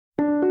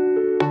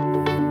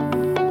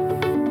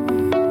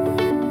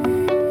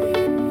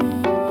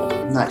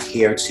I'm not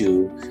here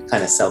to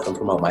kind of self and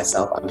promote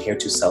myself. I'm here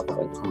to self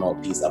and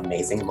promote these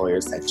amazing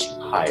lawyers that you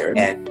hired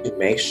and to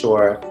make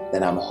sure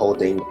that I'm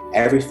holding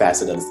every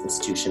facet of this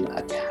institution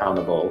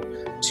accountable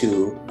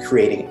to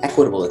creating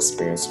equitable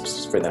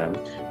experiences for them,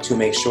 to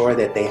make sure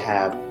that they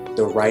have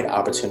the right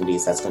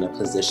opportunities that's going to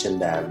position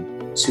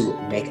them to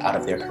make out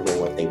of their career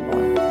what they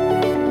want.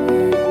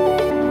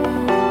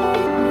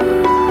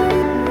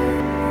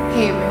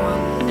 Hey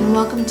everyone, and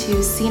welcome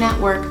to Seen at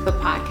Work, the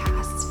podcast.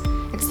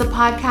 It's the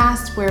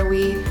podcast where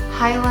we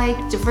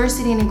highlight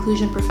diversity and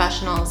inclusion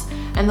professionals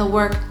and the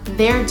work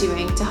they're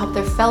doing to help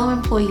their fellow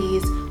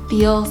employees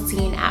feel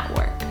seen at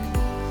work.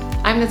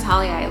 I'm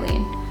Natalia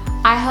Eileen.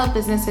 I help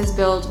businesses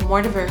build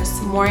more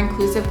diverse, more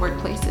inclusive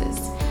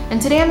workplaces.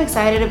 And today I'm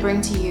excited to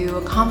bring to you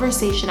a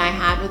conversation I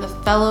had with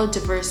a fellow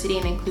diversity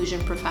and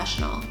inclusion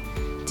professional,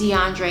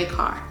 DeAndre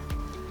Carr.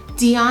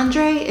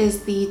 DeAndre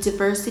is the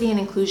Diversity and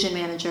Inclusion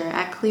Manager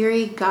at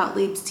Cleary,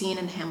 Gottlieb, Steen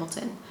 &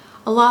 Hamilton,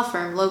 a law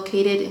firm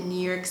located in New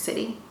York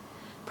City.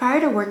 Prior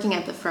to working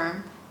at the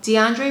firm,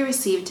 DeAndre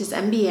received his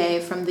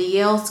MBA from the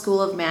Yale School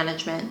of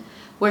Management,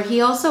 where he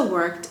also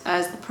worked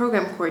as the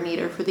program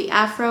coordinator for the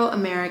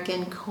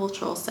Afro-American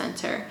Cultural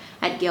Center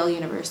at Yale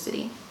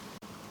University.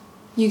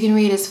 You can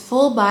read his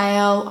full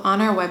bio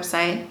on our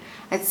website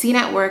at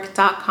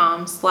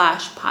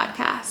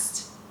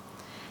seenatwork.com/podcast.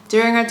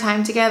 During our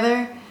time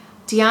together,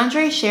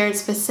 DeAndre shared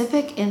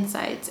specific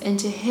insights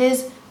into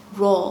his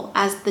role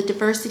as the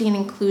Diversity and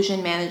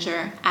Inclusion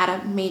Manager at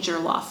a major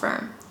law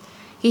firm.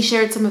 He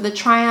shared some of the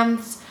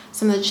triumphs,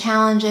 some of the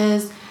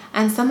challenges,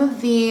 and some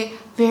of the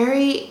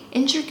very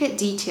intricate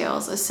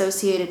details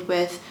associated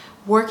with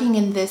working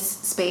in this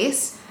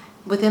space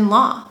within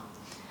law.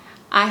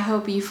 I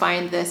hope you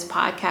find this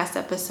podcast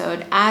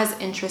episode as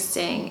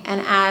interesting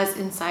and as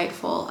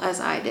insightful as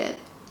I did.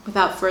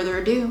 Without further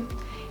ado,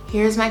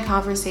 here's my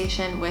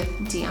conversation with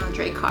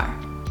DeAndre Carr.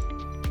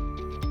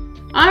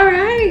 All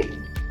right,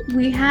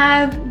 we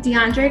have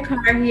DeAndre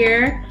Carr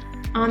here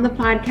on the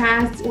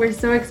podcast. We're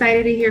so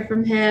excited to hear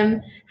from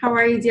him. How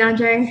are you,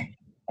 DeAndre?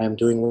 I'm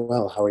doing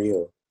well. How are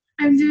you?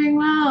 I'm doing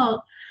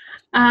well.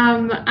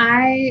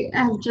 I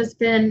have just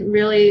been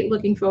really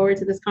looking forward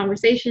to this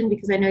conversation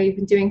because I know you've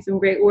been doing some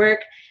great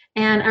work.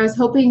 And I was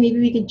hoping maybe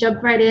we could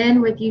jump right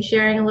in with you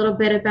sharing a little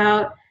bit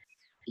about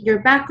your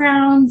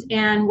background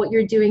and what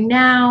you're doing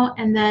now,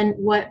 and then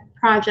what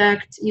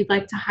project you'd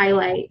like to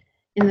highlight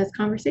in this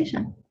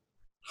conversation.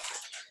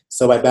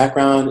 So my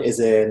background is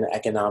in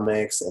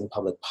economics and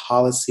public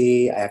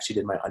policy. I actually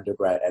did my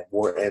undergrad at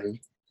Wharton.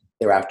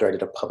 Thereafter, I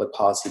did a public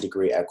policy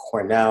degree at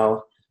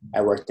Cornell.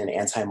 I worked in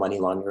anti-money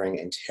laundering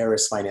and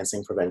terrorist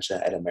financing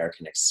prevention at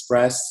American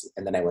Express.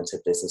 And then I went to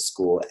business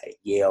school at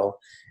Yale.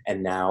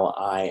 And now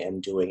I am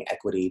doing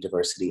equity,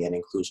 diversity, and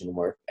inclusion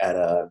work at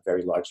a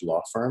very large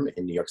law firm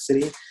in New York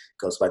City. It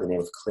goes by the name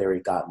of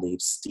Cleary,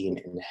 Gottlieb,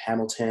 Steen &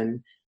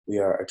 Hamilton. We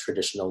are a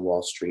traditional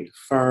Wall Street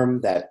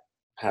firm that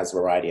has a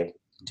variety of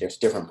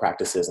different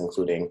practices,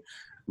 including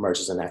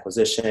mergers and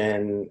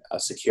acquisition,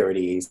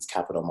 securities,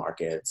 capital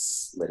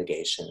markets,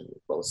 litigation,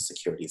 both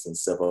securities and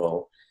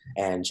civil,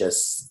 and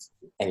just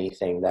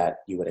anything that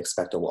you would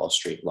expect a Wall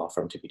Street law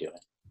firm to be doing.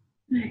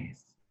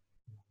 Nice.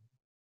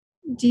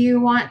 Do you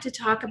want to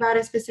talk about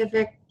a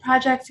specific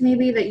project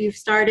maybe that you've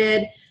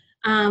started?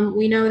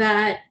 We know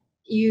that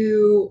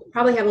you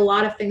probably have a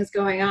lot of things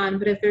going on,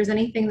 but if there's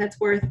anything that's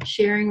worth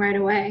sharing right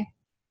away.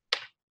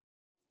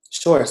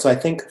 Sure. So I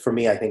think for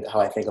me, how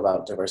I think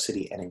about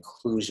diversity and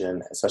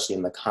inclusion, especially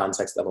in the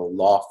context of a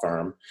law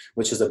firm,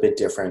 which is a bit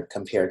different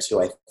compared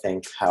to, I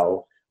think,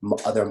 how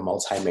other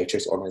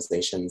multi-matrix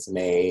organizations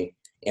may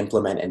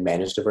implement and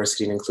manage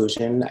diversity and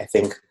inclusion. I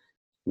think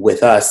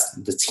with us,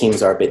 the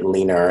teams are a bit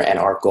leaner, and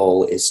our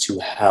goal is to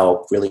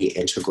help really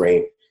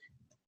integrate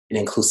an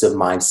inclusive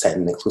mindset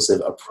and inclusive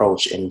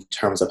approach in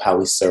terms of how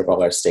we serve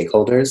all our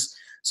stakeholders.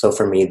 So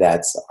for me,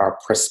 that's our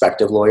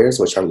prospective lawyers,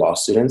 which are law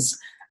students.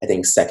 I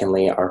think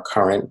secondly, our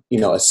current,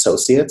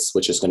 associates,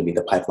 which is going to be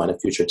the pipeline of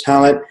future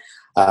talent,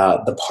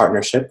 the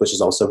partnership, which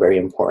is also very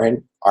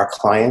important, our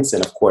clients,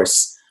 and of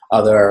course,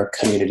 other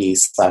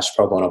communities /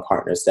 pro bono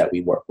partners that we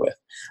work with.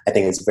 I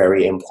think it's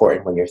very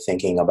important when you're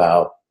thinking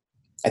about,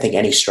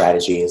 any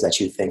strategy is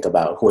that you think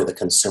about who are the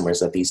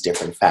consumers of these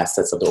different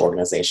facets of the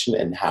organization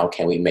and how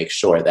can we make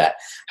sure that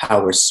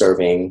how we're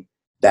serving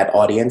that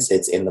audience,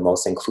 it's in the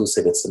most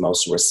inclusive, it's the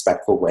most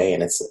respectful way,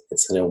 and it's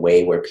in a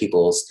way where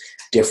people's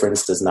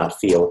difference does not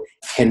feel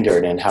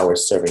hindered in how we're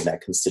serving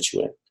that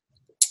constituent.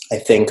 I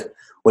think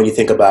when you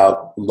think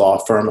about law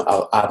firm,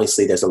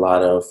 obviously there's a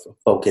lot of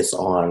focus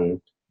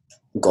on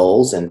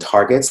goals and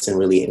targets and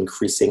really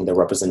increasing the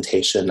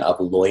representation of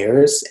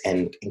lawyers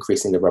and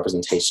increasing the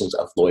representations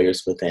of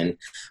lawyers within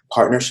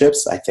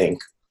partnerships. I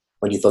think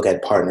when you look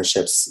at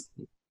partnerships,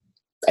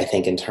 I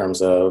think in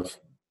terms of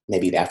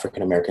maybe the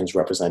African Americans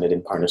represented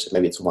in partnership,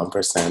 maybe it's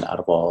 1% out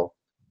of all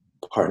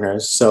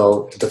partners.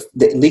 So the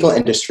legal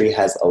industry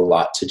has a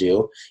lot to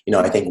do.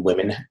 I think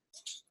women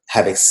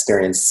have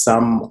experienced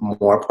some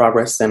more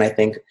progress than I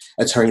think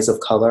attorneys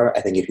of color.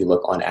 I think if you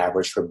look on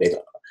average for big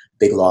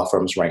law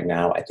firms right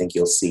now, I think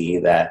you'll see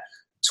that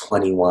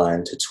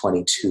 21 to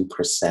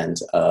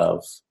 22%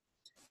 of,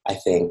 I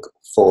think,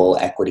 full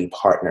equity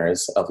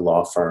partners of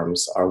law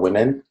firms are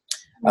women.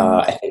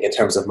 I think in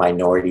terms of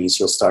minorities,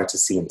 you'll start to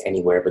see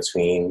anywhere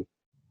between,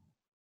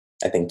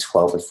 I think,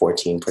 12 and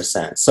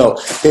 14%. So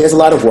there's a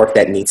lot of work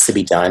that needs to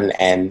be done.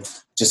 And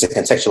just to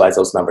contextualize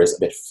those numbers a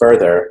bit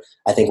further,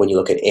 I think when you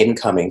look at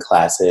incoming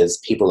classes,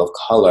 people of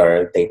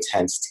color, they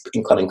tend to,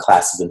 incoming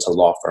classes into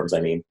law firms, I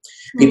mean,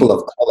 people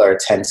of color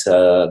tend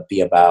to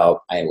be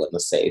about, I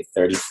would say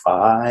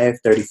 34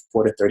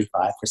 to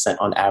 35%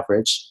 on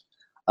average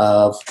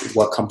of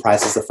what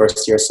comprises the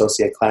first year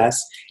associate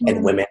class,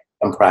 and women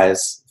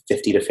comprise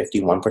 50 to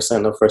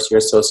 51% of first year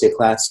associate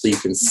class. So you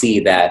can see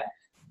that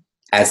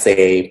as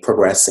they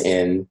progress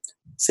in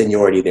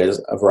seniority, there's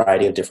a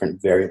variety of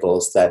different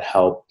variables that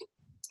help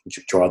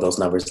draw those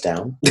numbers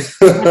down.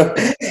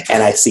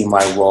 And I see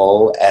my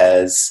role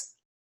as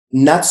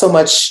not so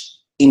much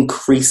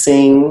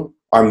increasing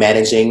or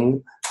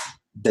managing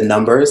the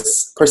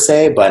numbers per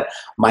se, but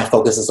my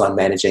focus is on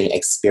managing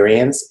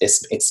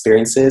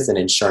experiences and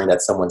ensuring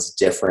that someone's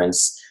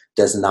difference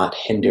does not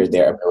hinder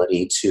their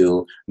ability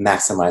to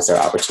maximize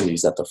their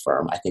opportunities at the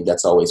firm. I think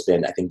that's always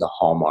been, I think, the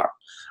hallmark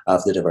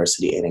of the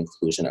diversity and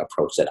inclusion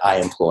approach that I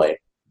employ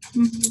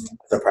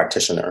as a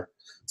practitioner.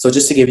 So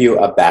just to give you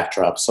a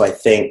backdrop, so I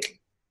think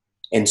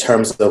in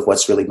terms of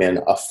what's really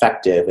been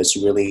effective is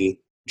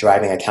really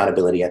driving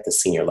accountability at the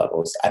senior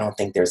levels. I don't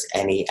think there's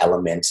any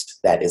element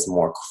that is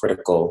more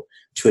critical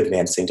to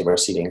advancing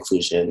diversity and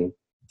inclusion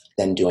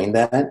than doing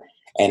that.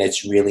 And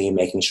it's really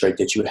making sure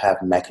that you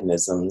have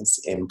mechanisms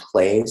in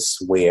place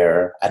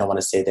where, I don't want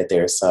to say that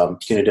there's some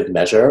punitive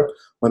measure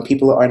when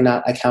people are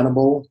not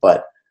accountable,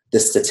 but the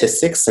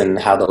statistics and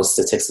how those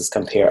statistics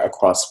compare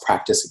across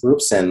practice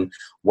groups and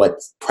what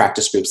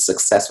practice groups'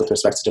 success with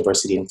respect to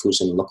diversity and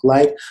inclusion look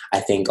like, I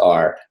think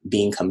are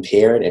being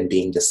compared and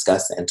being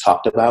discussed and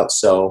talked about.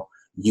 So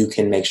you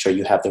can make sure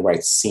you have the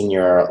right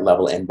senior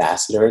level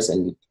ambassadors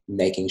and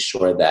making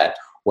sure that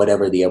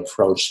whatever the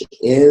approach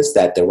is,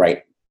 that the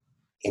right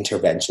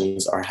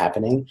interventions are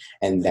happening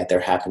and that they're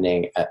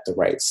happening at the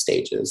right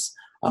stages.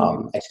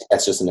 I think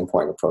that's just an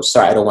important approach.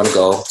 Sorry, I don't want to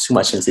go too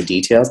much into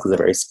details because they're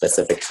very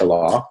specific to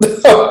law,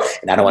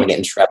 and I don't want to get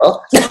in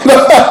trouble. But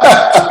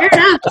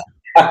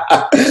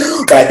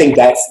I think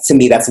that's, to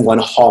me, that's one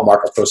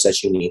hallmark approach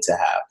that you need to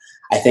have.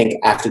 I think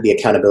after the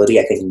accountability,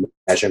 I think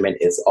measurement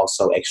is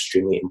also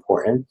extremely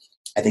important.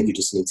 I think you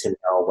just need to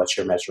know what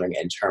you're measuring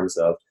in terms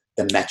of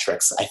the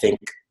metrics. I think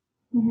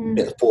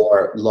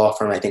for law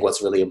firm, I think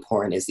what's really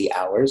important is the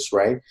hours,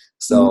 right?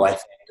 So I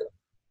think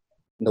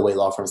the way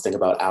law firms think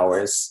about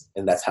hours,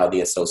 and that's how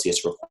the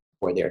associates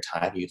report their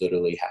time. You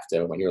literally have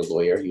to, when you're a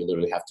lawyer, you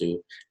literally have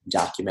to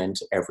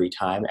document every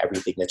time,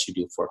 everything that you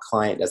do for a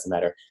client. Doesn't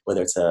matter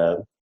whether it's a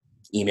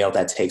email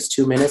that takes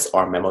 2 minutes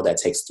or a memo that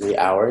takes 3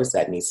 hours,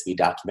 that needs to be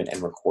documented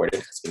and recorded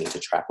because we need to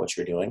track what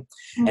you're doing.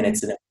 And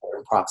it's an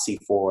important proxy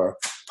for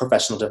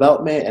professional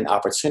development and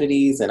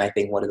opportunities. And I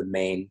think one of the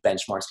main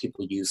benchmarks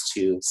people use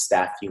to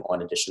staff you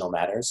on additional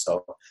matters.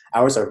 So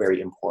hours are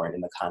very important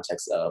in the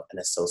context of an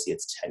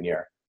associate's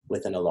tenure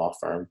within a law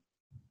firm.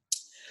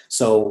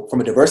 So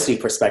from a diversity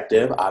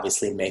perspective,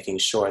 obviously making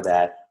sure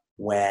that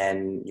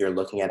when you're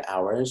looking at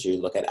hours,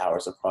 you look at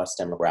hours across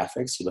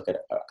demographics, you look at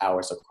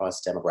hours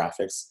across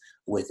demographics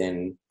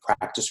within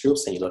practice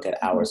groups, and you look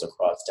at hours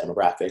across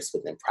demographics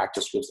within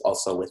practice groups,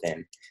 also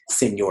within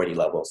seniority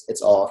levels.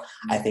 It's all,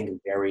 I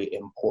think, very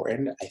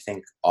important. I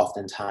think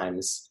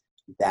oftentimes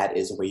that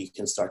is where you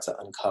can start to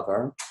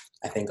uncover,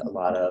 I think, a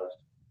lot of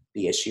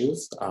the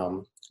issues.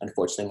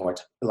 Unfortunately,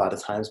 a lot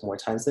of times, more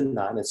times than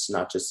not, it's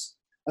not just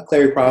a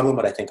Clery problem,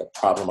 but I think a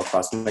problem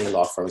across many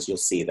law firms. You'll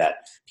see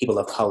that people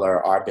of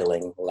color are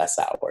billing less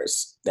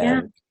hours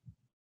than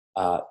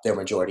their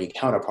majority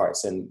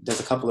counterparts. And there's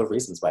a couple of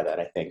reasons why that.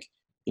 I think,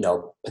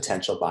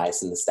 potential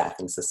bias in the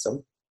staffing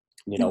system.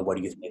 What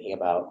are you thinking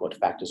about? What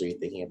factors are you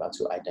thinking about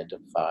to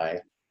identify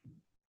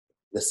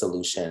the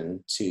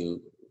solution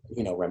to,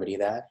 remedy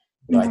that?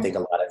 I think a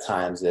lot of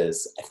times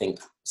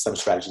some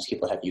strategies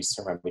people have used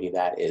to remedy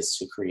that is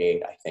to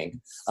create, I think,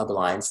 a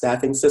blind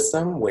staffing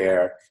system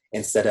where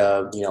instead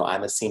of,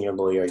 I'm a senior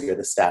lawyer, you're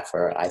the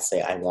staffer, I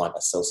say I want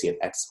associate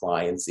X,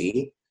 Y, and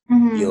Z.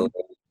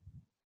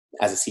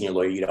 As a senior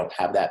lawyer, you don't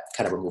have that,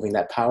 kind of removing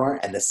that power,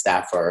 and the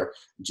staffer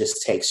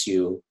just takes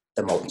you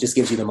just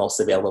gives you the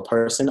most available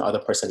person or the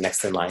person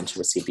next in line to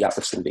receive the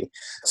opportunity.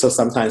 So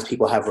sometimes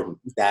people have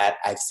that.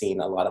 I've seen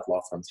a lot of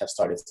law firms have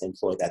started to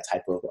employ that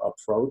type of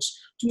approach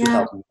to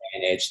help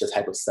manage the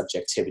type of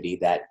subjectivity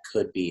that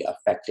could be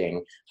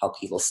affecting how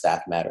people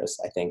staff matters.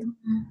 I think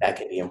that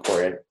can be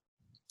important.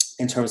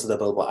 In terms of the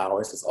billable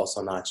hours, it's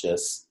also not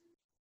just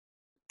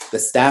the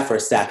staffer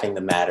staffing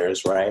the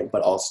matters, right?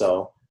 But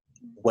also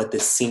what the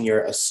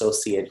senior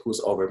associate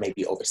who's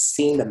maybe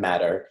overseeing the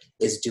matter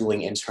is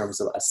doing in terms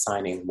of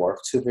assigning work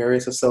to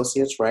various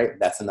associates, right?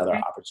 That's another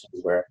opportunity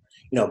where,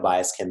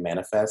 bias can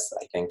manifest.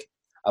 I think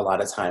a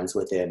lot of times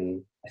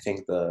within,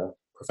 the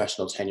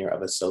professional tenure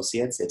of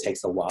associates, it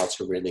takes a while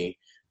to really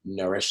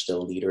nourish the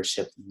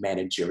leadership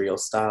managerial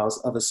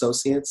styles of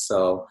associates.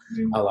 So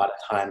a lot of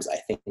times I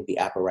think the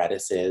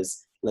apparatus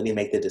is, let me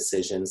make the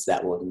decisions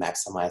that will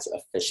maximize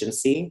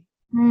efficiency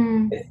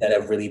instead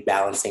of really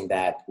balancing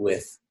that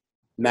with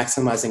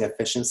maximizing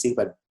efficiency,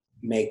 but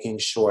making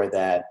sure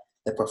that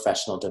the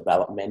professional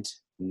development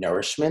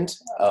nourishment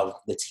of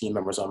the team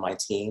members on my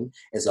team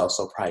is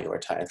also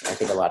prioritized. I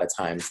think a lot of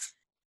times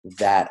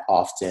that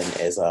often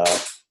is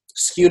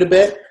skewed a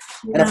bit.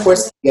 Yeah. And of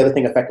course, the other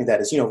thing affecting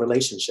that is,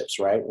 relationships,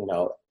 right?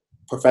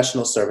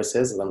 Professional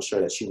services, as I'm sure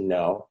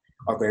that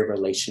are very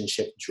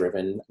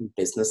relationship-driven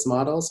business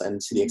models. And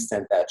to the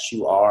extent that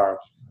you are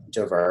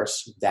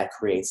diverse, that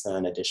creates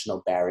an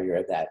additional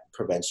barrier that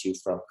prevents you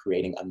from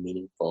creating a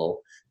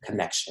meaningful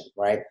connection,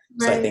 right?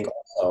 So I think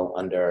also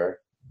under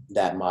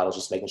that model,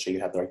 just making sure you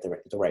have the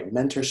right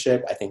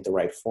mentorship, I think the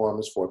right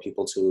forums for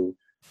people to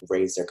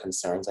raise their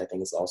concerns, I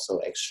think is also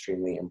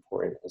extremely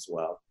important as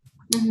well.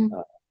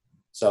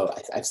 So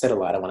I've said a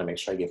lot. I want to make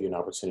sure I give you an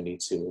opportunity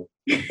to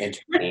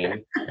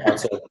intervene or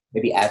to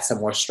maybe add some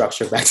more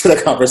structure back to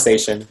the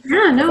conversation.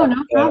 Yeah, no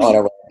problem.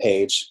 On a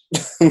page.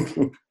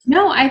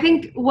 No, I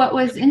think what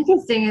was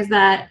interesting is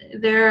that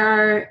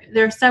there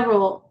are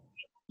several,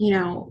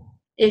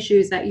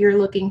 issues that you're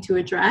looking to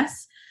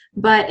address.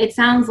 But it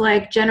sounds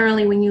like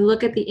generally when you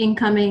look at the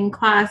incoming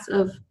class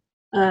of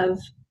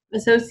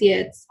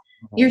associates,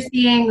 you're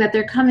seeing that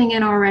they're coming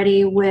in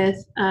already with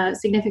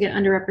significant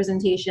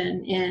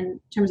underrepresentation in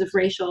terms of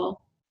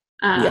racial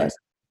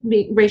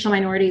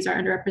minorities are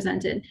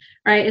underrepresented,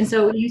 right? And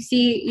so you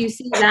see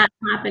that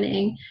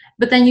happening,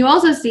 but then you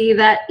also see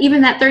that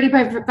even that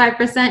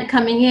 35%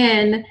 coming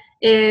in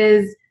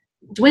is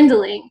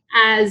dwindling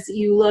as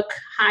you look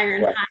higher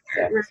and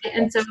higher, right?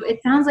 And so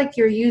it sounds like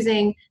you're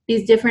using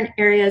these different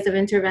areas of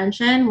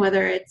intervention,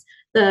 whether it's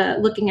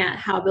looking at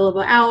how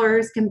billable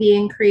hours can be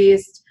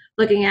increased,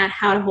 looking at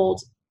how to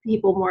hold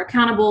people more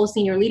accountable,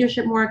 senior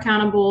leadership more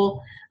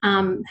accountable,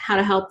 how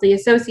to help the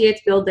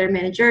associates build their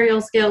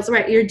managerial skills,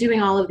 right? You're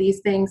doing all of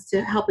these things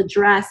to help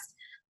address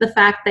the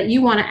fact that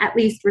you want to at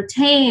least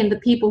retain the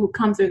people who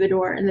come through the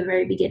door in the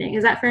very beginning.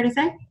 Is that fair to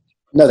say?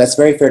 No, that's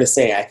very fair to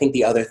say. I think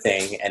the other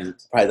thing, and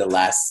probably the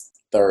last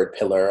third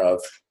pillar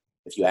of,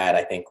 if you add,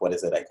 I think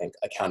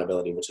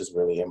accountability, which is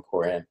really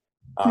important.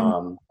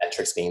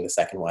 Metrics being the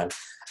second one.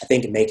 I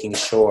think making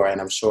sure,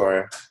 and I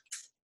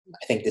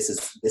think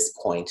this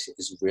point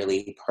is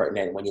really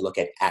pertinent when you look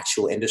at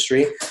actual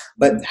industry,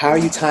 but how are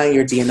you tying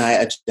your D&I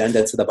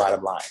agenda to the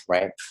bottom line,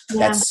 right?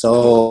 Yeah.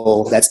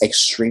 That's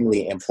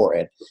extremely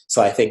important.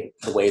 So I think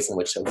the ways in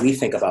which we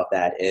think about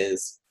that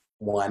is,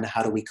 one,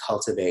 how do we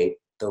cultivate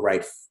the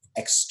right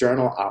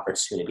external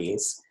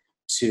opportunities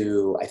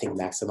to, I think,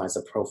 maximize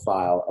the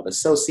profile of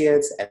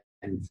associates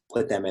and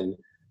put them in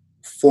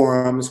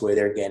forums where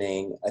they're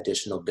getting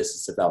additional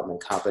business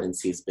development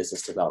competencies,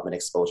 business development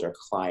exposure,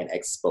 client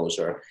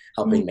exposure,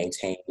 helping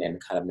maintain and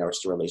kind of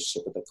nourish the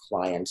relationship with the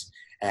client,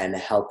 and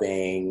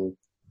helping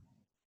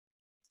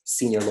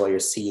senior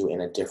lawyers see you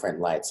in a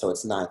different light. So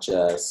it's not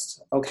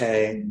just,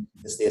 okay,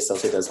 this is the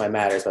associate does my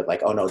matters, but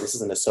like, oh no, this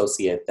is an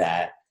associate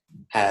that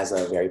has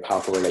a very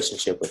powerful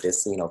relationship with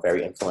this,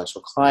 very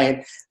influential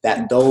client.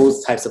 That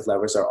those types of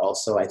levers are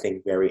also, I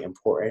think, very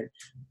important,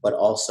 but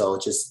also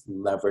just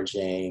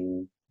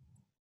leveraging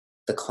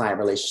the client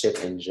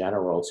relationship in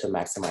general to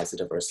maximize the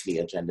diversity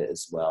agenda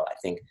as well. I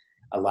think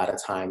a lot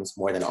of times,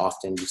 more than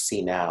often, you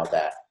see now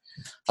that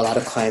a lot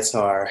of clients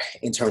are,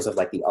 in terms of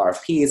like the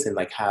RFPs and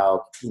like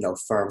how,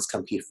 firms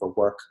compete for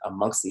work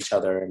amongst each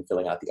other and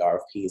filling out the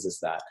RFPs, is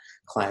that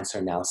clients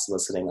are now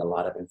soliciting a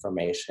lot of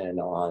information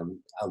on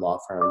a law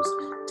firm's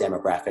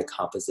demographic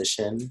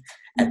composition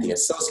at the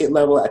associate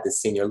level, at the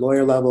senior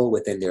lawyer level,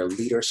 within their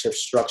leadership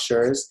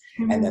structures,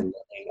 and then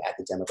looking at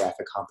the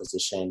demographic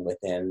composition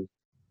within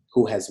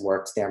who has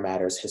worked their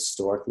matters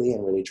historically,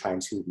 and really trying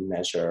to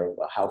measure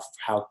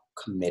how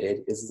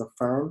committed is the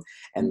firm,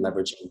 and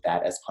leveraging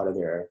that as part of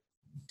their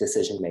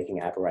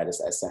decision-making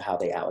apparatus as to how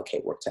they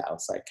allocate work to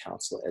outside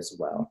counsel as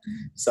well.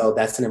 So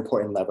that's an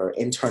important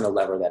internal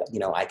lever that,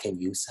 I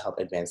can use to help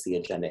advance the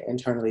agenda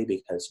internally,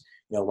 because,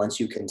 once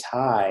you can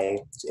tie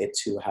it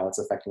to how it's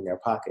affecting their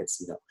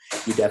pockets,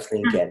 you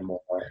definitely get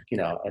more,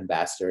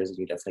 ambassadors, and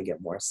you definitely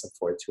get more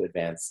support to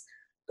advance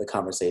the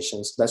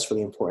conversations. So that's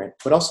really important,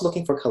 but also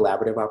looking for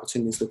collaborative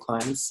opportunities with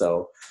clients.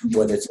 So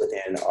whether it's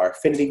within our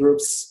affinity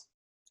groups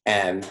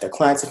and the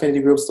clients'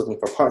 affinity groups, looking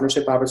for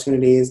partnership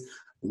opportunities,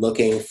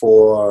 looking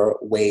for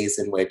ways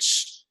in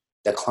which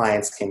the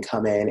clients can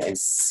come in and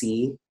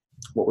see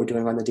what we're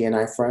doing on the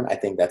D&I front. I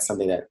think that's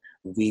something that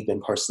we've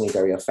been personally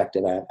very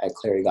effective at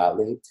Clary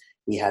Gottlieb.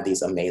 We had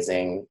these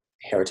amazing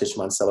Heritage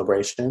Month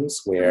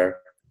celebrations where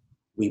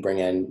we bring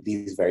in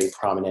these very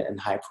prominent and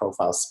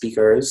high-profile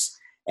speakers,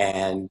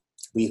 and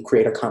we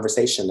create a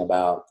conversation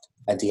about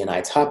a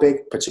D&I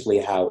topic, particularly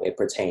how it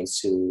pertains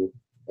to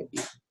maybe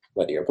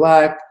whether you're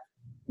Black,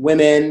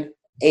 women,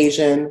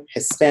 Asian,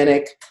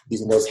 Hispanic,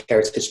 using those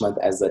Heritage Month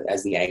as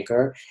the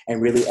anchor,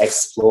 and really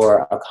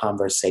explore a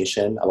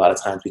conversation. A lot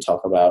of times we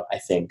talk about, I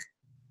think,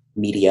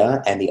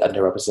 media and the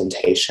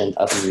underrepresentation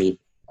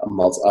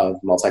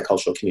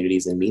multicultural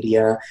communities in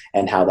media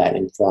and how that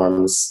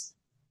informs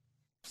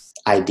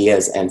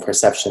ideas and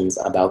perceptions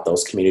about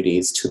those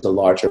communities to the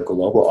larger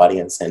global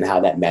audience, and how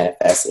that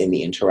manifests in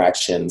the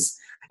interactions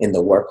in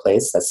the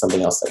workplace. That's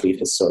something else that we've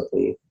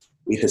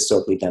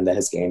historically done that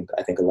has gained,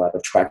 I think, a lot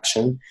of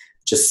traction.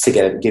 Just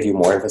to give you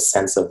more of a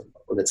sense of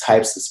the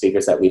types of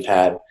speakers that we've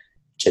had: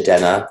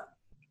 Jadena,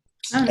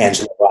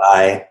 Angela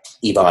Rye,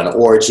 Yvonne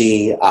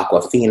Orji,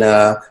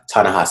 Aquafina,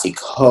 Ta-Nehisi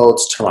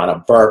Coates,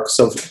 Tarana Burke.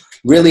 So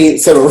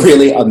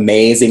really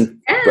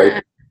amazing,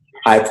 great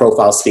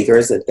high-profile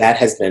speakers. That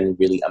has been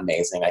really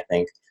amazing, I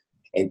think.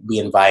 And we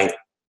invite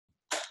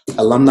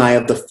alumni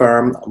of the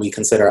firm. We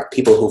consider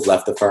people who've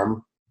left the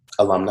firm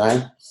alumni.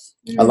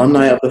 Mm-hmm.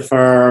 Alumni of the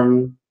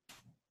firm,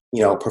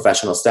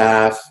 professional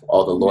staff,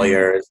 all the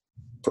lawyers,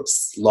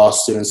 law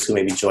students who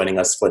may be joining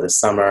us for the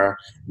summer,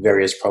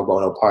 various pro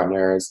bono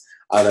partners,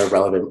 other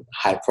relevant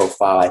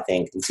high-profile, I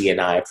think,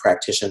 D&I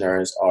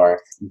practitioners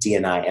or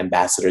D&I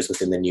ambassadors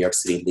within the New York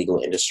City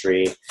legal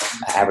industry.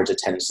 Average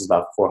attendance is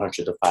about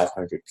 400 to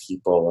 500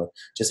 people.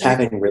 Just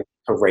having really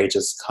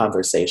courageous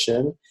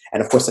conversation.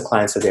 And of course, the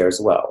clients are there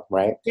as well,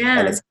 right? Yeah.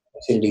 And it's an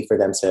opportunity for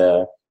them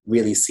to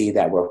really see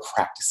that we're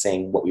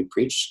practicing what we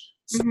preach.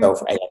 So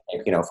I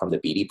think, from the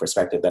BD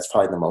perspective, that's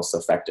probably the most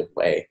effective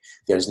way.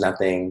 There's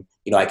nothing,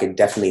 I can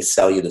definitely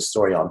sell you the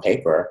story on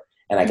paper,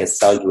 and I can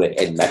sell you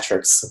it in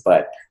metrics,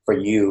 but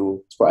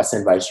for us to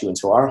invite you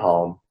into our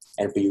home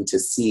and for you to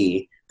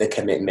see the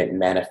commitment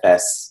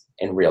manifest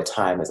in real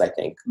time is, I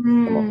think, the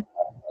most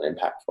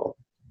impactful.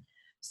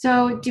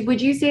 So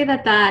would you say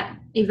that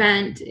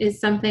event is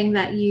something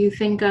that you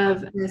think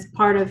of as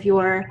part of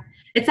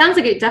it sounds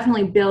like it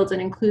definitely builds an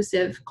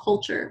inclusive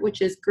culture,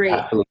 which is great.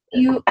 Absolutely.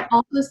 You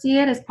also see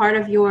it as part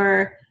of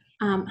your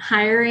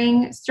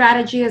hiring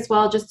strategy as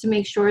well, just to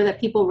make sure that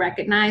people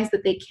recognize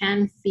that they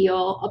can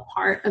feel a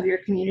part of your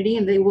community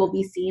and they will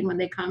be seen when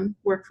they come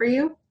work for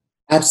you?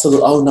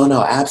 Absolutely. Oh,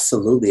 no,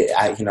 absolutely.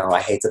 I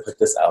hate to put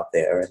this out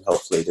there, and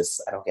hopefully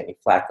I don't get any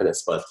flack for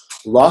this, but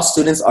law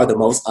students are the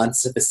most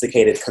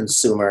unsophisticated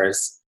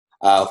consumers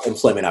of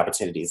employment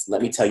opportunities.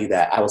 Let me tell you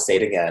that. I will say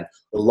it again.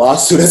 The law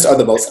students are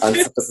the most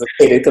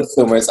unsophisticated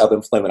consumers of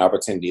employment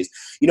opportunities.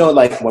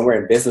 Like when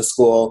we're in business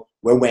school,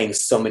 we're weighing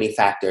so many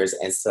factors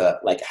into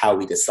like how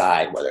we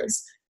decide whether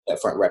it's the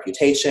front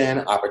reputation,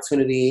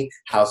 opportunity,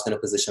 how it's going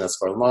to position us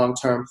for a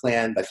long-term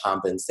plan, the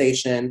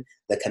compensation,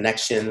 the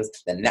connections,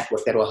 the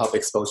network that will help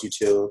expose you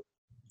to.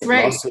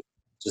 Right.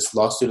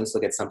 Law students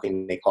look at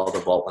something they call the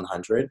Vault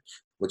 100,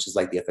 which is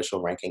like the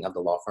official ranking of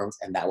the law firms,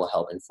 and that will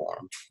help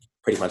inform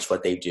pretty much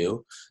what they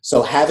do.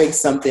 So having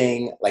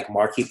something like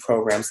marquee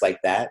programs like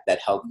that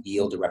help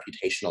yield the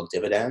reputational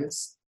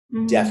dividends,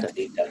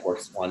 definitely that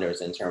works wonders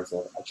in terms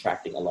of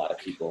attracting a lot of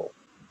people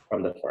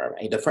from the firm.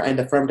 And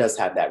the firm does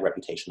have that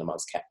reputation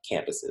amongst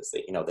campuses.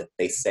 That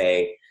they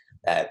say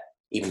that,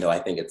 even though I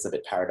think it's a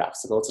bit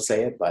paradoxical to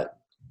say it, but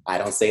I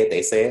don't say it,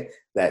 they say it,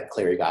 that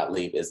Cleary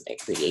Gottlieb is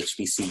the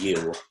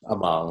HBCU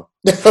among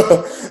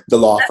the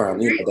law firm,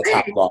 the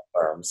top law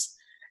firms.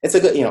 It's a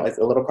good, it's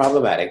a little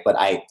problematic, but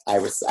I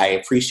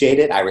appreciate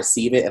it, I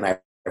receive it, and I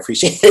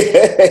appreciate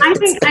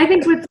it. I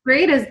think what's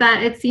great is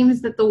that it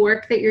seems that the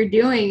work that you're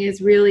doing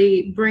is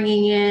really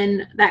bringing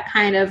in that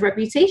kind of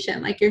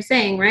reputation, like you're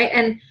saying,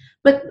 right?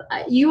 But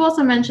you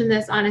also mentioned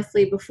this,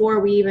 honestly, before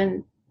we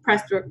even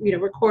pressed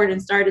record and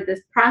started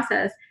this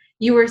process.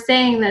 You were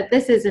saying that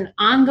this is an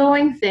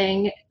ongoing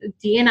thing.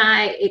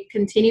 D&I, it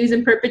continues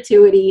in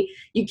perpetuity.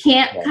 You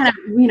can't kind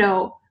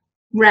of,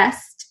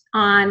 rest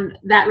on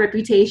that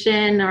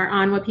reputation or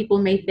on what people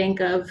may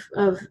think of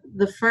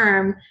the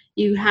firm.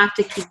 You have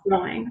to keep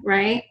going,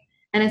 right?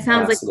 And it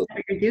sounds like that's what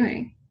you're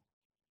doing.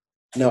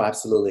 No,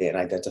 absolutely. And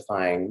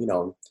identifying,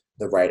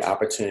 the right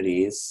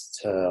opportunities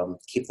to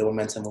keep the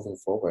momentum moving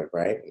forward,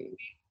 right?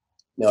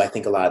 I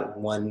think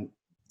one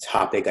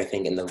topic, I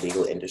think, in the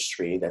legal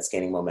industry that's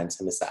gaining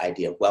momentum is the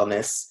idea of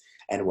wellness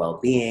and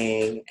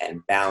well-being and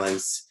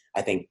balance.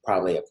 I think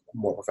probably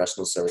more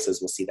professional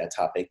services will see that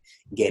topic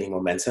gaining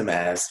momentum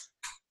as,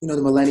 the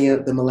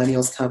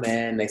millennials come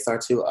in, they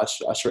start to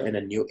usher in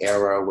a new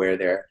era where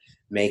they're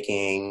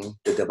making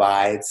the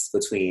divides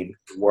between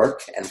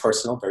work and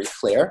personal very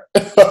clear.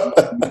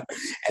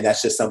 And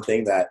that's just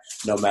something that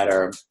no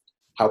matter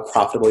how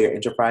profitable your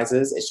enterprise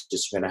is, it's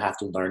just you're going to have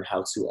to learn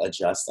how to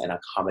adjust and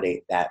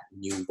accommodate that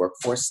new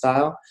workforce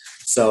style.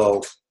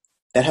 So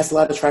that has a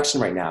lot of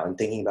traction right now, and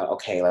thinking about,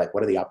 okay, like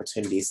what are the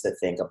opportunities to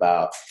think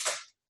about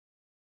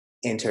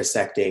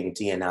intersecting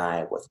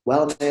D&I with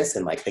wellness,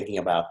 and like thinking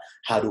about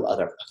how do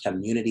other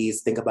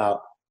communities think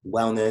about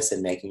wellness,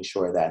 and making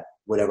sure that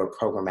whatever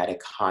programmatic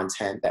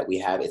content that we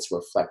have, it's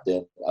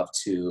reflective of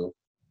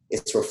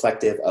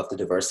the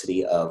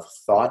diversity of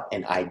thought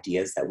and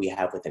ideas that we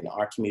have within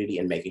our community,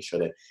 and making sure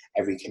that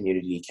every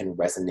community can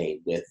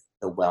resonate with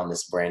the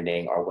wellness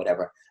branding or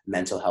whatever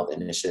mental health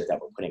initiative that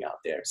we're putting out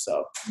there.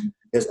 So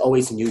there's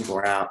always new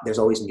ground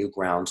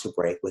to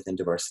break within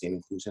diversity and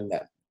inclusion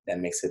that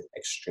makes it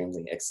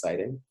extremely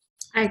exciting.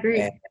 I agree.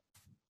 And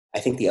I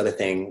think the other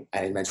thing,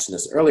 I mentioned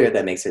this earlier,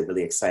 that makes it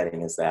really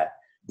exciting is that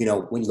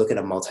when you look at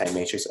a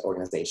multi-matrix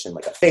organization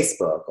like a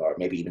Facebook or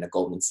maybe even a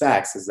Goldman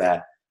Sachs, is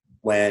that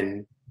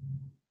when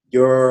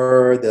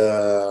you're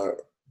the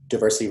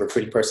diversity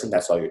recruiting person,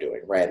 that's all you're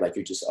doing, right? Like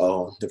you just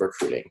own the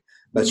recruiting,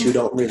 but you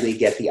don't really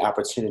get the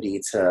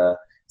opportunity to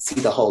see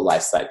the whole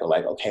life cycle.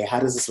 Like, okay, how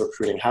does this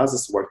recruiting, how is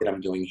this work that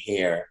I'm doing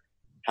here?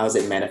 How is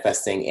it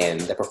manifesting in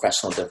the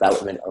professional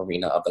development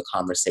arena of the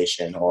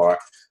conversation, or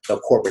the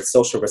corporate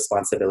social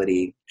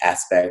responsibility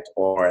aspect,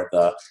 or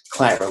the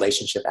client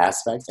relationship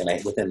aspect? And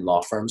within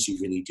law firms, you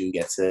really do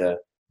get to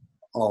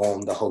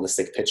own the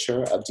holistic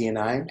picture of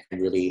D&I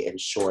and really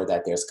ensure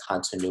that there's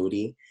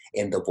continuity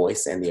in the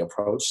voice and the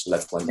approach. So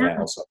that's one thing I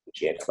also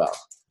appreciate about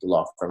the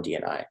law firm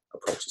D&I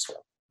approach as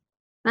well.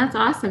 That's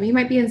awesome. You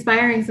might be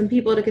inspiring some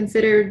people to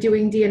consider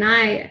doing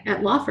D&I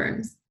at law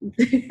firms.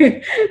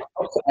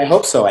 I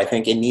hope so. I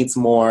think it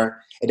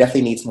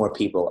definitely needs more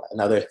people.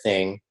 Another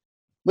thing,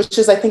 which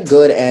is, I think,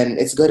 good, and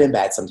it's good and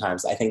bad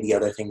sometimes. I think the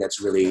other thing that's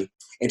really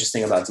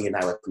interesting about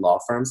D&I with law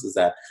firms is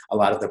that a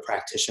lot of the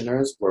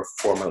practitioners were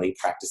formerly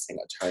practicing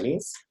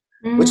attorneys,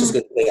 which is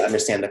good. They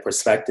understand the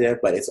perspective,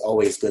 but it's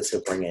always good to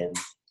bring in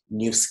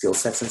new skill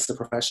sets into the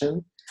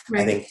profession.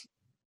 Right. I think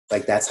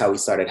that's how we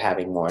started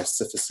having more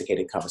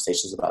sophisticated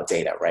conversations about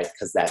data, right?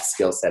 Because that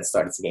skill set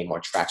started to gain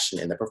more traction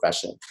in the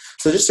profession.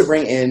 So just to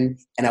bring in,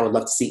 and I would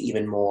love to see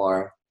even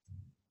more,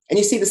 and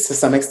you see this to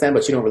some extent,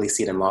 but you don't really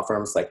see it in law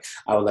firms. Like,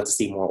 I would love to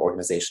see more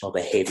organizational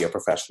behavior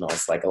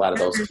professionals, like a lot of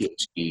those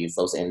PhDs,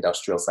 those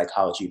industrial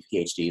psychology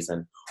PhDs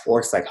and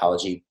org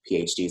psychology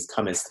PhDs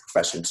come into the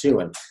profession too,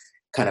 and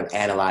kind of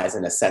analyze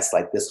and assess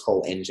like this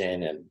whole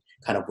engine and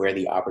kind of where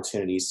the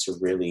opportunities to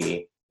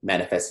really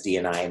manifest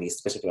D&I in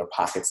these particular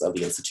pockets of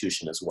the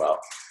institution as well.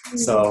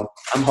 So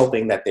I'm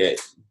hoping that the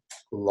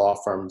law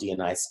firm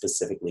D&I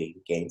specifically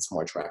gains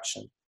more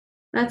traction.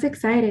 That's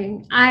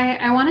exciting.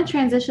 I want to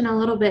transition a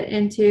little bit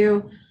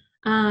into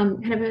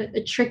kind of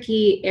a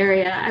tricky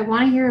area. I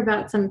want to hear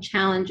about some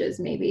challenges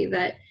maybe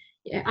that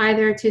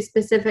either to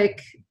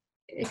specific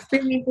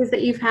experiences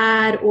that you've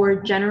had or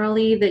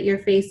generally that you're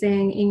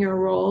facing in your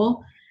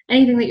role,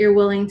 anything that you're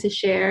willing to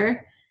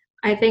share.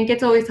 I think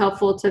it's always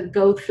helpful to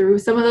go through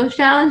some of those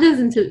challenges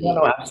and to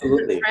no,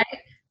 absolutely. Right?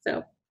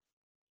 So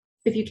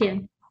if you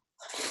can.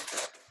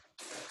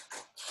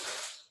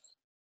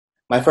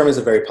 My firm is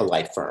a very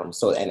polite firm.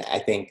 And I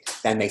think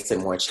that makes it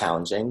more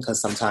challenging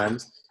because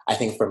sometimes I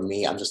think for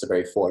me, I'm just a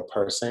very forward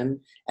person.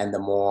 And the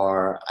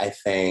more I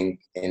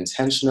think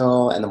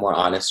intentional and the more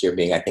honest you're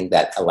being, I think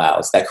that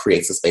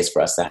creates a space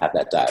for us to have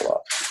that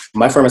dialogue.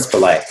 My firm is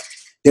polite.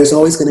 There's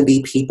always going to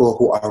be people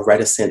who are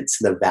reticent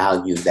to the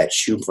value that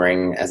you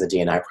bring as a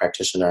D&I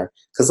practitioner,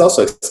 because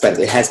also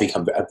expensive. It has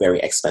become a very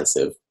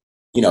expensive.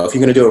 If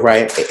you're going to do it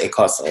right, it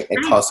costs a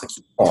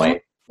cute coin.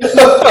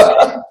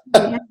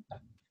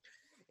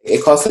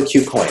 It costs a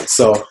cute coin.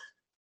 So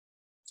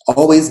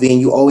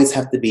you always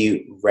have to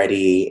be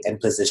ready and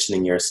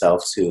positioning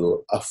yourself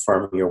to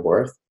affirm your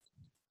worth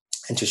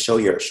and to show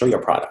your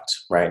product,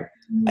 right?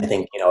 I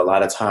think, a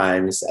lot of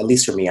times, at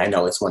least for me, I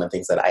know it's one of the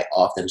things that I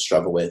often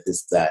struggle with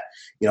is that,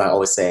 I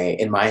always say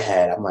in my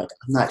head, I'm like,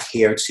 I'm not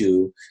here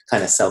to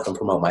kind of self and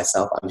promote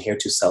myself. I'm here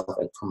to self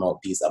and promote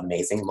these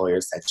amazing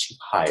lawyers that you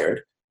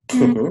hired.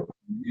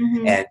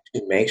 And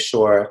to make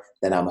sure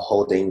that I'm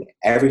holding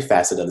every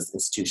facet of this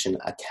institution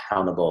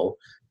accountable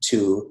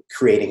to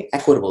creating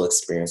equitable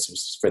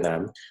experiences for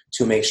them,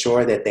 to make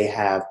sure that they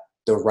have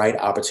the right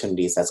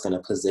opportunities that's going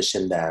to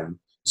position them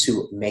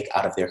to make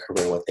out of their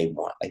career what they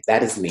want. Like,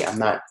 that is me. I'm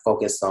not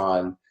focused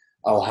on,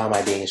 how am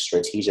I being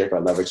strategic or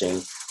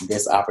leveraging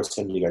this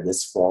opportunity or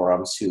this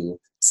forum to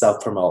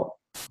self-promote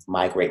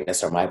my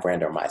greatness or my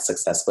brand or my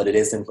success. But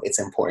it's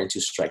important to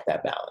strike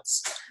that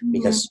balance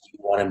because you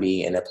want to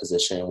be in a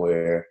position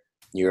where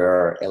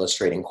you're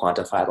illustrating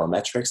quantifiable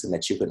metrics and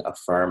that you can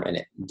affirm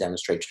and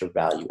demonstrate your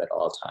value at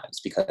all times.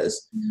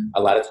 Because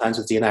a lot of times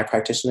with D&I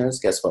practitioners,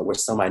 guess what? We're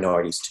still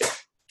minorities too.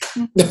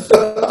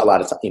 a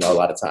lot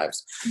of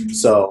times.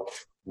 So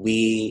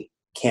we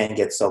can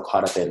get so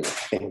caught up in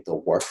the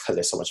work because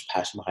there's so much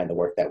passion behind the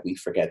work that we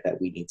forget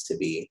that we need to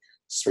be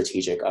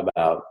strategic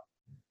about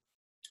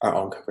our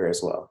own career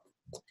as well.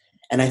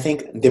 And I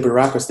think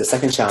the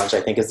second challenge,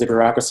 I think, is the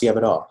bureaucracy of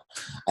it all.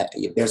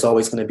 There's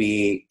always going to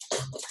be,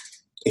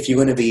 if you're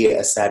going to be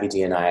a savvy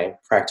D&I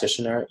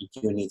practitioner,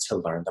 you need to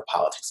learn the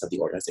politics of the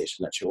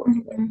organization that you're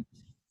working with.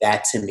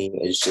 That to me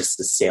is just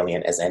as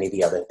salient as any of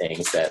the other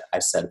things that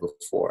I've said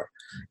before.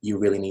 You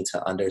really need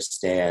to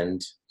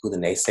understand who the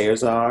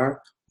naysayers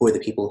are, who are the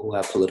people who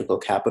have political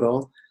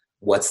capital,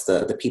 what's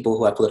the people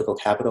who have political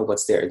capital,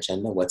 what's their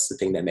agenda, what's the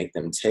thing that make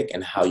them tick,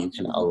 and how you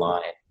can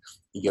align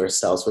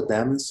yourselves with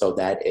them. So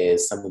that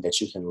is something that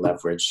you can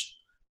leverage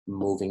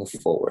moving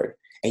forward.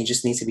 And you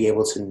just need to be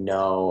able to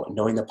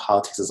knowing the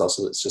politics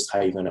it's just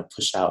how you're going to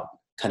push out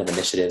kind of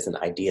initiatives and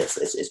ideas.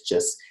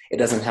 It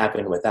doesn't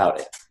happen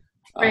without it.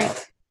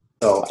 Right.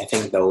 So I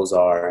think those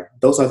are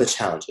the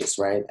challenges,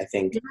 right? I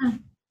think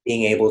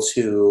being able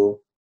to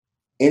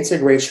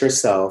integrate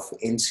yourself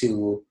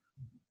into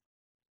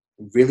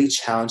really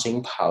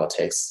challenging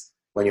politics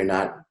when you're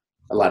not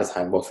a lot of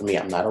time, well, for me,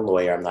 I'm not a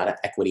lawyer, I'm not an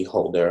equity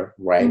holder,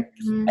 right?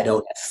 I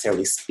don't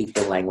necessarily speak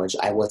the language.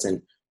 I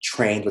wasn't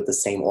trained with the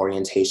same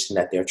orientation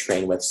that they're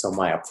trained with. So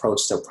my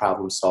approach to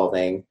problem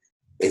solving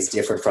is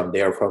different from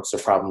their approach to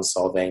problem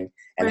solving.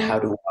 And Right. how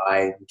do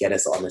I get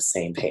us on the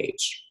same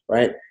page,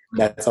 right?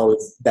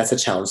 That's a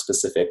challenge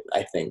specific,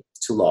 I think,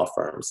 to law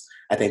firms.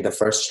 I think the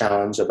first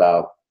challenge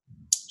about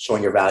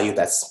showing your value,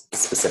 that's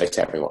specific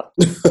to everyone.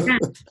 Yeah.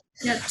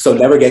 Yep. So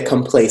never get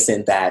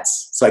complacent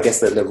so I guess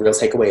the real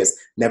takeaway is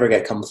never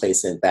get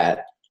complacent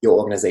that your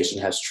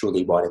organization has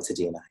truly bought into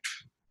D&I.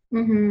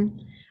 Mm-hmm.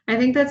 I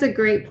think that's a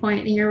great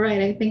point, and you're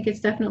right. I think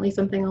it's definitely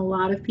something a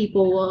lot of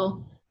people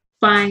will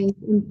find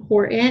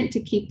important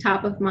to keep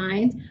top of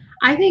mind.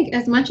 I think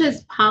as much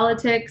as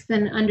politics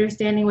and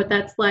understanding what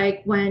that's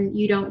like when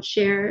you don't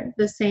share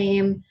the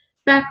same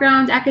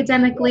background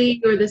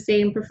academically or the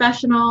same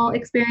professional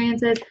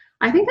experiences,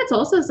 I think that's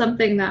also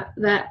something that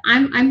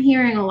I'm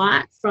hearing a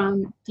lot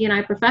from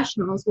D&I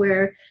professionals,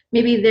 where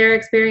maybe their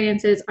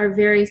experiences are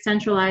very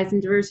centralized in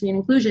diversity and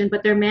inclusion,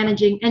 but they're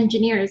managing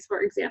engineers,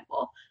 for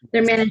example.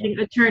 They're managing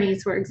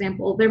attorneys, for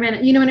example.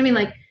 You know what I mean?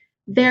 Like,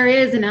 there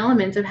is an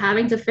element of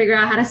having to figure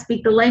out how to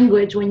speak the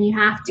language when you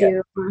have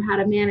to, or how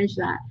to manage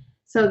that.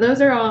 So those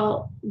are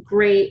all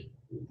great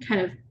kind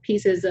of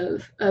pieces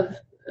of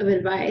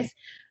advice.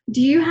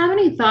 Do you have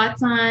any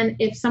thoughts on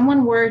if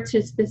someone were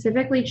to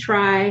specifically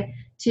try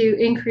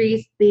to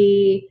increase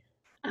the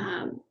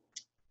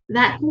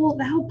that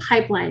whole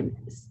pipeline?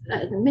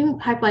 Maybe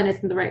pipeline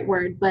isn't the right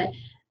word, but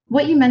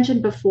what you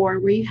mentioned before,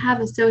 where you have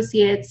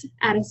associates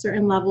at a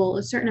certain level,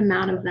 a certain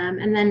amount of them,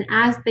 and then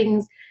as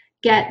things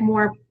get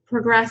more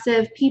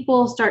progressive,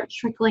 people start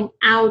trickling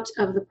out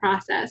of the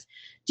process.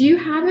 Do you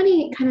have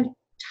any kind of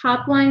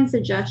top line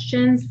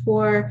suggestions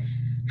for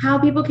how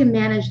people can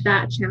manage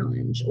that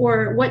challenge,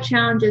 or what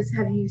challenges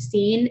have you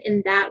seen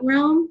in that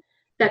realm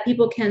that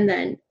people can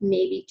then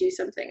maybe do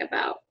something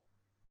about?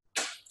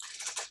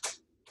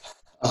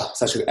 Oh,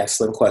 such an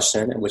excellent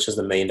question, which is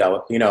 $1 million.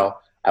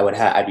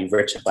 I'd be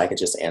rich if I could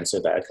just answer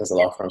that, because the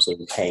law firms would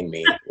be paying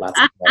me lots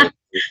of money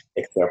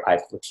to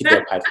keep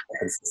their pipeline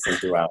consistent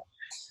throughout.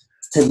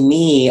 To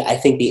me, I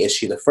think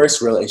the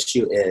first real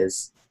issue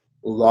is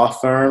law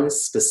firms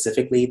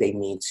specifically, they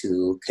need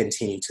to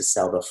continue to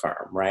sell the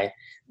firm, right?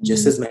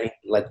 Just as many,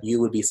 like,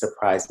 you would be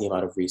surprised the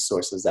amount of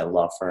resources that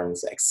law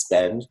firms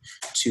expend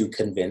to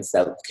convince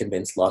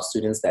law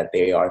students that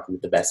they are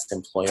the best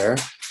employer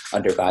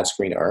under God's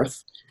green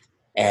earth.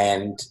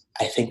 And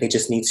I think they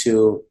just need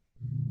to,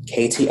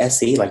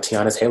 KTSE, like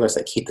Tiana Taylor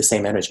said, keep the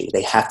same energy.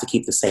 They have to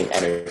keep the same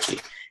energy,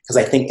 because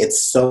I think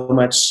it's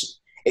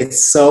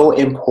so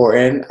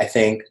important, I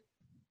think,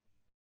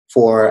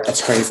 for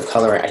attorneys of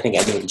color, I think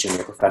any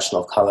junior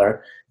professional of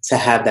color, to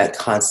have that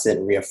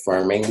constant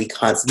reaffirming. We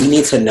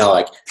need to know,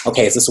 like,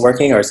 okay, is this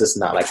working or is this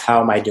not? Like,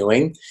 how am I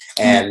doing?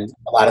 And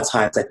a lot of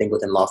times I think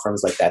within law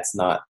firms, like, that's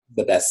not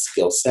the best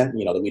skill set,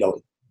 that we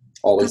don't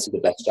always do the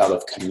best job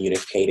of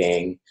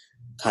communicating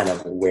kind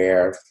of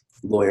where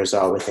lawyers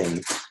are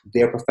within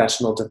their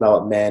professional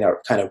development,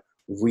 or kind of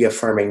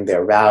reaffirming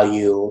their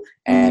value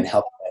and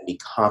helping them be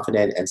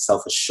confident and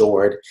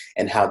self-assured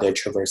in how they're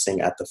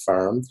traversing at the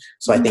firm.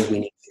 So I think we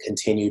need to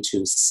continue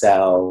to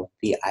sell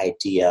the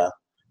idea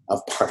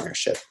of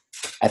partnership.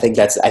 I think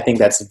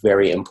that's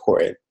very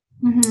important.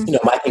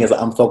 My thing is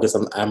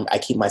I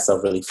keep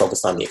myself really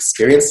focused on the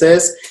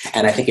experiences.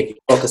 And I think if you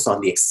focus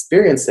on the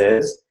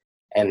experiences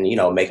and,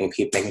 making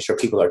sure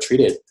people are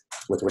treated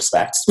with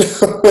respect,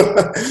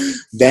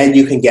 then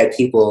you can get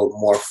people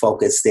more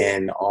focused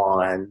in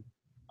on,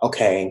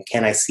 okay,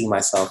 can I see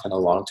myself in a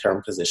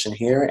long-term position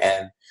here?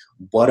 And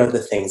what are the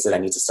things that I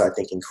need to start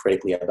thinking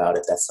critically about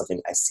if that's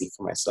something I see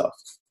for myself?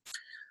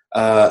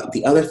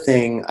 The other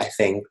thing I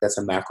think that's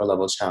a macro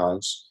level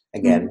challenge,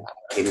 again,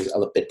 maybe a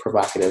little bit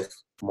provocative,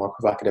 more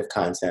provocative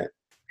content.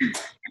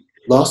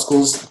 Law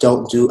schools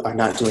are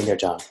not doing their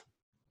job.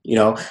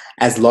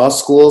 As law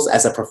schools,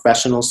 as a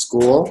professional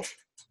school,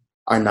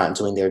 are not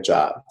doing their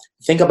job.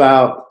 Think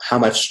about how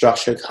much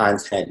structured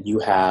content you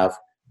have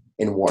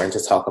in Wharton to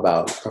talk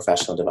about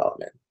professional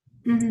development.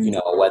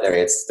 Whether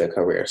it's the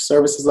career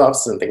services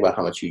offices, and think about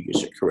how much you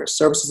use your career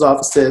services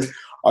offices,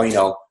 or,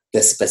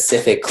 the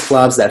specific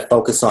clubs that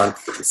focus on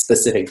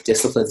specific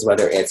disciplines,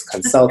 whether it's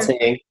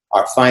consulting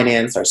or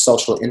finance or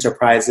social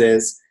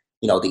enterprises,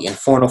 the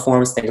informal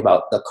forums. Think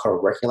about the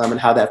curriculum and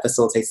how that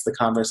facilitates the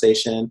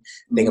conversation.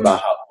 Think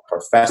about how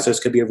professors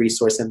could be a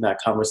resource in that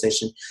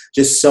conversation.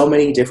 Just so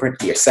many different,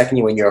 your second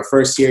year, when you're a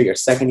first year, your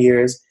second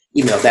years,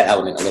 even though that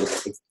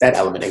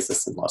element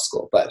exists in law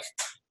school, but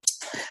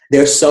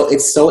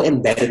it's so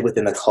embedded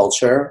within the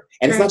culture.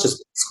 And it's not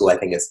just school. I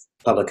think it's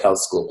public health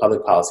school,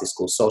 public policy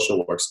school,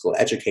 social work school,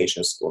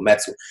 education school,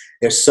 med school.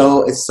 It's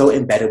so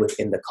embedded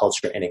within the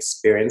culture and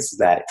experience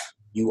that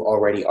you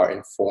already are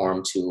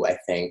informed to, I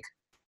think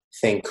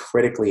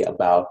critically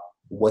about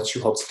what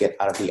you hope to get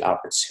out of the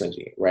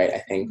opportunity, right? I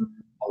think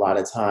a lot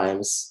of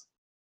times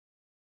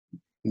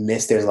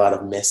there's a lot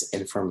of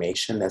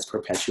misinformation that's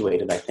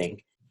perpetuated, I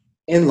think,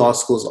 in law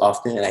schools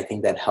often, and I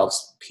think that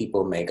helps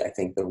people make, I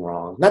think,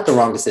 not the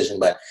wrong decision,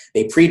 but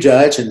they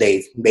prejudge and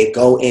they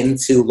go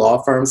into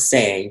law firms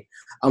saying,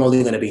 I'm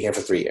only going to be here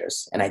for 3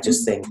 years. And I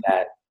just think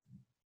that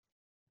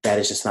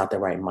is just not the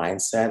right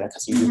mindset,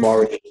 because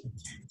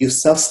you've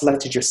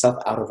self-selected yourself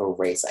out of a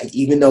race.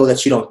 Even though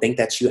that you don't think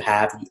that you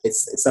have,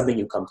 it's something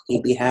you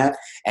completely have.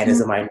 And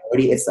as a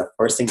minority, it's the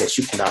first thing that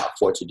you cannot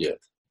afford to do.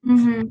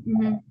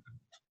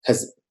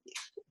 Because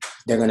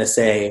they're going to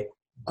say,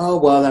 oh,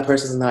 well, that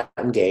person's not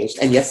engaged.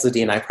 And yes, as a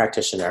D&I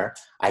practitioner,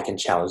 I can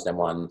challenge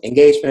them on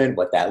engagement,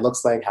 what that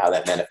looks like, how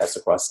that manifests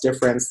across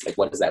difference, like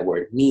what does that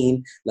word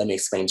mean? Let me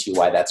explain to you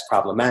why that's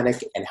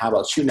problematic. And how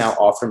about you now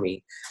offer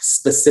me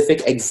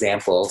specific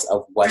examples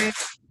of what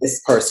this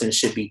person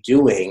should be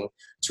doing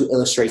to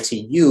illustrate to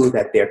you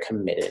that they're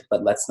committed.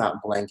 But let's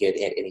not blanket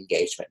in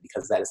engagement,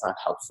 because that is not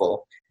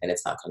helpful and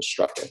it's not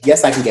constructive.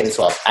 Yes, I can get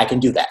into I can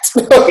do that.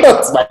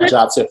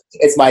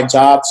 It's my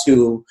job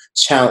to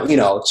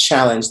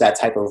challenge that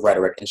type of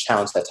rhetoric and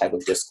challenge that type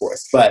of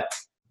discourse. But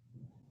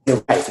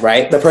you're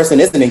right? The person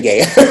isn't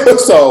engaged.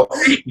 So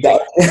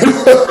that,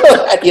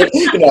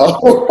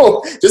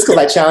 just because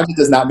I challenge it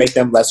does not make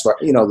them less right.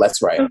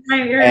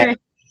 Right.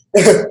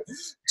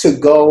 To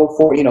go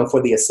for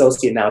the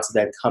associate now to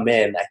then come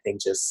in, I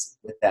think just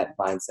with that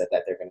mindset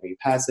that they're going to be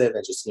passive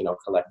and just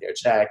collect their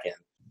check and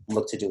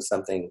look to do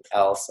something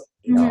else.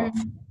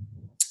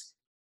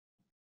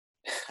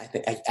 I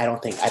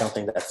don't think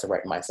that's the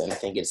right mindset. And I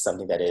think it's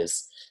something that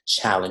is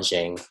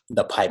challenging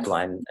the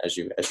pipeline as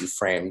you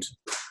framed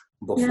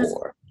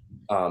before.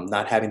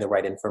 Not having the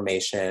right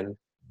information.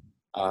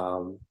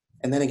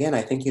 And then again,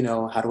 I think,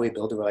 how do we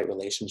build the right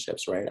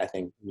relationships, right? I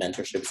think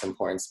mentorship is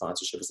important,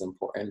 sponsorship is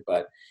important,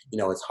 but,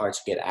 it's hard to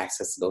get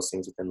access to those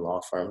things within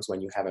law firms when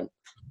you haven't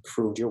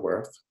proved your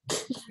worth,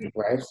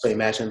 right? So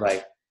imagine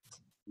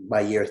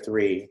by year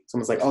 3,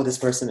 someone's like, oh, this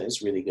person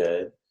is really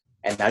good.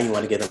 And now you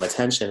want to give them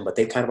attention, but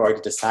they've kind of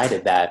already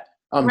decided that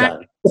I'm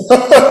done.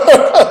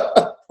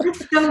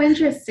 That's so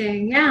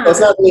interesting. Yeah. So it's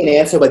not really an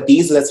answer, but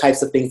these are the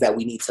types of things that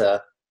we need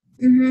to,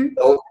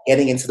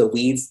 getting into the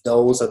weeds,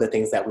 those are the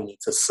things that we need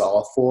to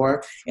solve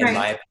for, in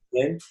my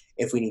opinion,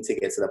 if we need to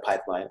get to the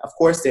pipeline. Of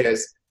course,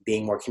 there's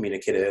being more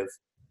communicative,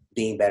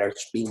 being better,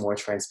 being more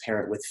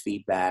transparent with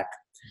feedback,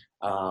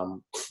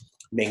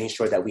 making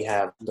sure that we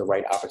have the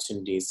right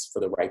opportunities for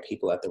the right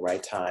people at the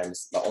right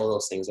times. All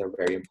those things are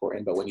very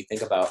important. But when you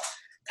think about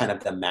kind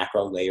of the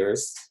macro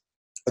layers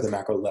or the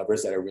macro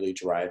levers that are really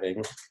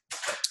driving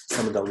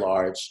some of the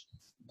large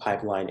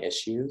pipeline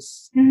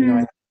issues, I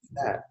think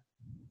that.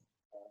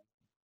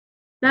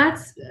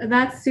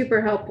 That's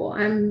super helpful.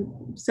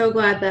 I'm so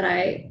glad that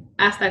I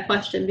asked that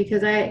question,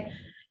 because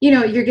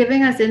you're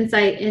giving us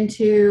insight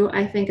into,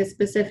 I think, a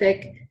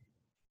specific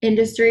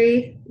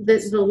industry, the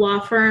law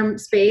firm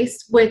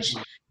space, which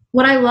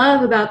what I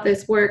love about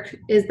this work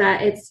is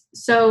that it's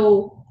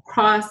so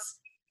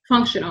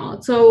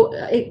cross-functional. So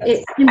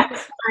it can be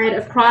applied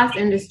across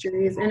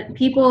industries, and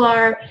people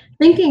are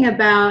thinking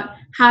about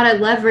how to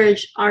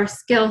leverage our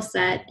skill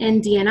set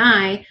in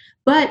D&I.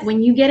 But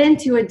when you get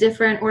into a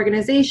different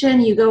organization,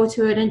 you go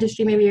to an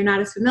industry maybe you're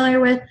not as familiar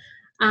with,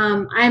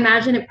 I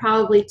imagine it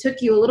probably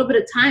took you a little bit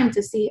of time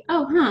to see,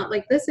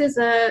 this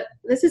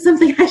is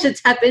something I should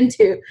tap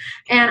into.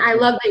 And I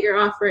love that you're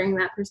offering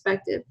that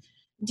perspective.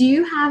 Do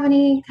you have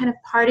any kind of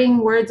parting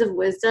words of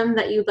wisdom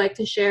that you'd like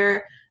to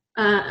share,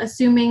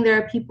 assuming there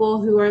are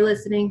people who are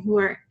listening who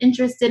are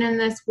interested in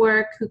this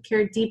work, who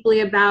care deeply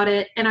about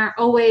it, and are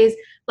always,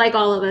 like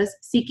all of us,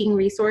 seeking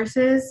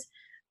resources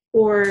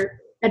or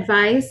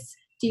advice?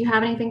 Do you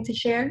have anything to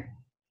share?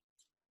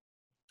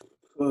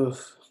 No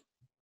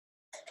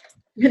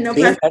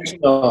be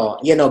intentional.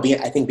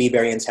 I think be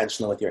very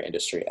intentional with your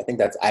industry. I think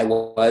and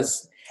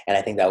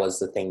I think that was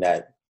the thing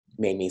that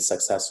made me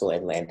successful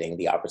in landing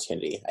the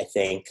opportunity. I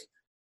think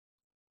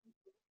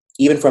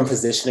even from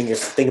positioning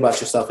think about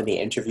yourself in the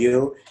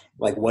interview,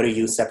 like what are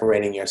you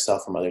separating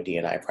yourself from other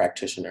D&I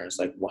practitioners?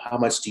 Like, well, how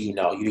much do you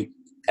know?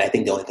 I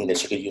think the only thing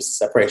that you could use to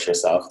separate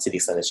yourself, to the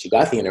extent that you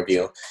got the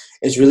interview,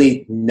 is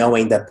really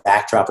knowing the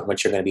backdrop in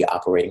which you're going to be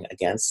operating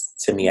against.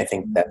 To me, I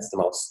think that's the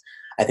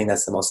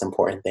most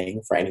important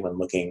thing for anyone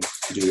looking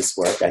to do this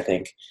work. I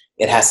think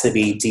it has to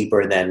be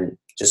deeper than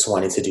just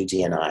wanting to do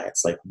D&I.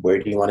 It's like, where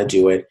do you want to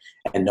do it,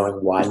 and knowing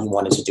why you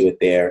wanted to do it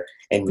there,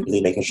 and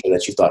really making sure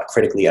that you thought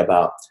critically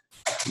about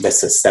the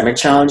systemic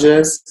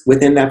challenges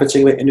within that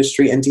particular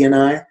industry in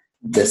D&I,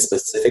 the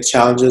specific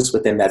challenges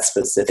within that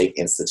specific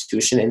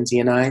institution in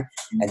D&I,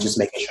 and just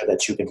making sure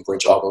that you can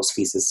bridge all those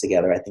pieces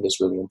together, I think is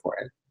really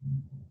important.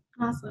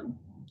 Awesome.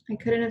 I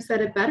couldn't have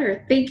said it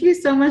better. Thank you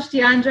so much,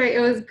 DeAndre. It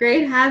was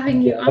great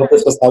having you on. I hope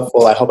this was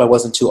helpful. I hope I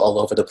wasn't too all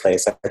over the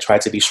place. I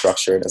tried to be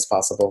structured as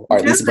possible, or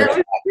at least bring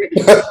it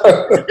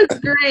back. That's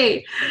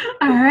great.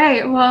 All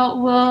right.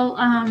 Well, we'll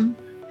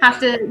have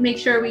to make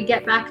sure we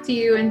get back to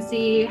you and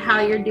see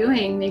how you're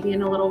doing maybe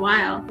in a little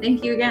while.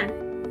 Thank you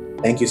again.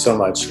 Thank you so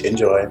much.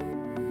 Enjoy.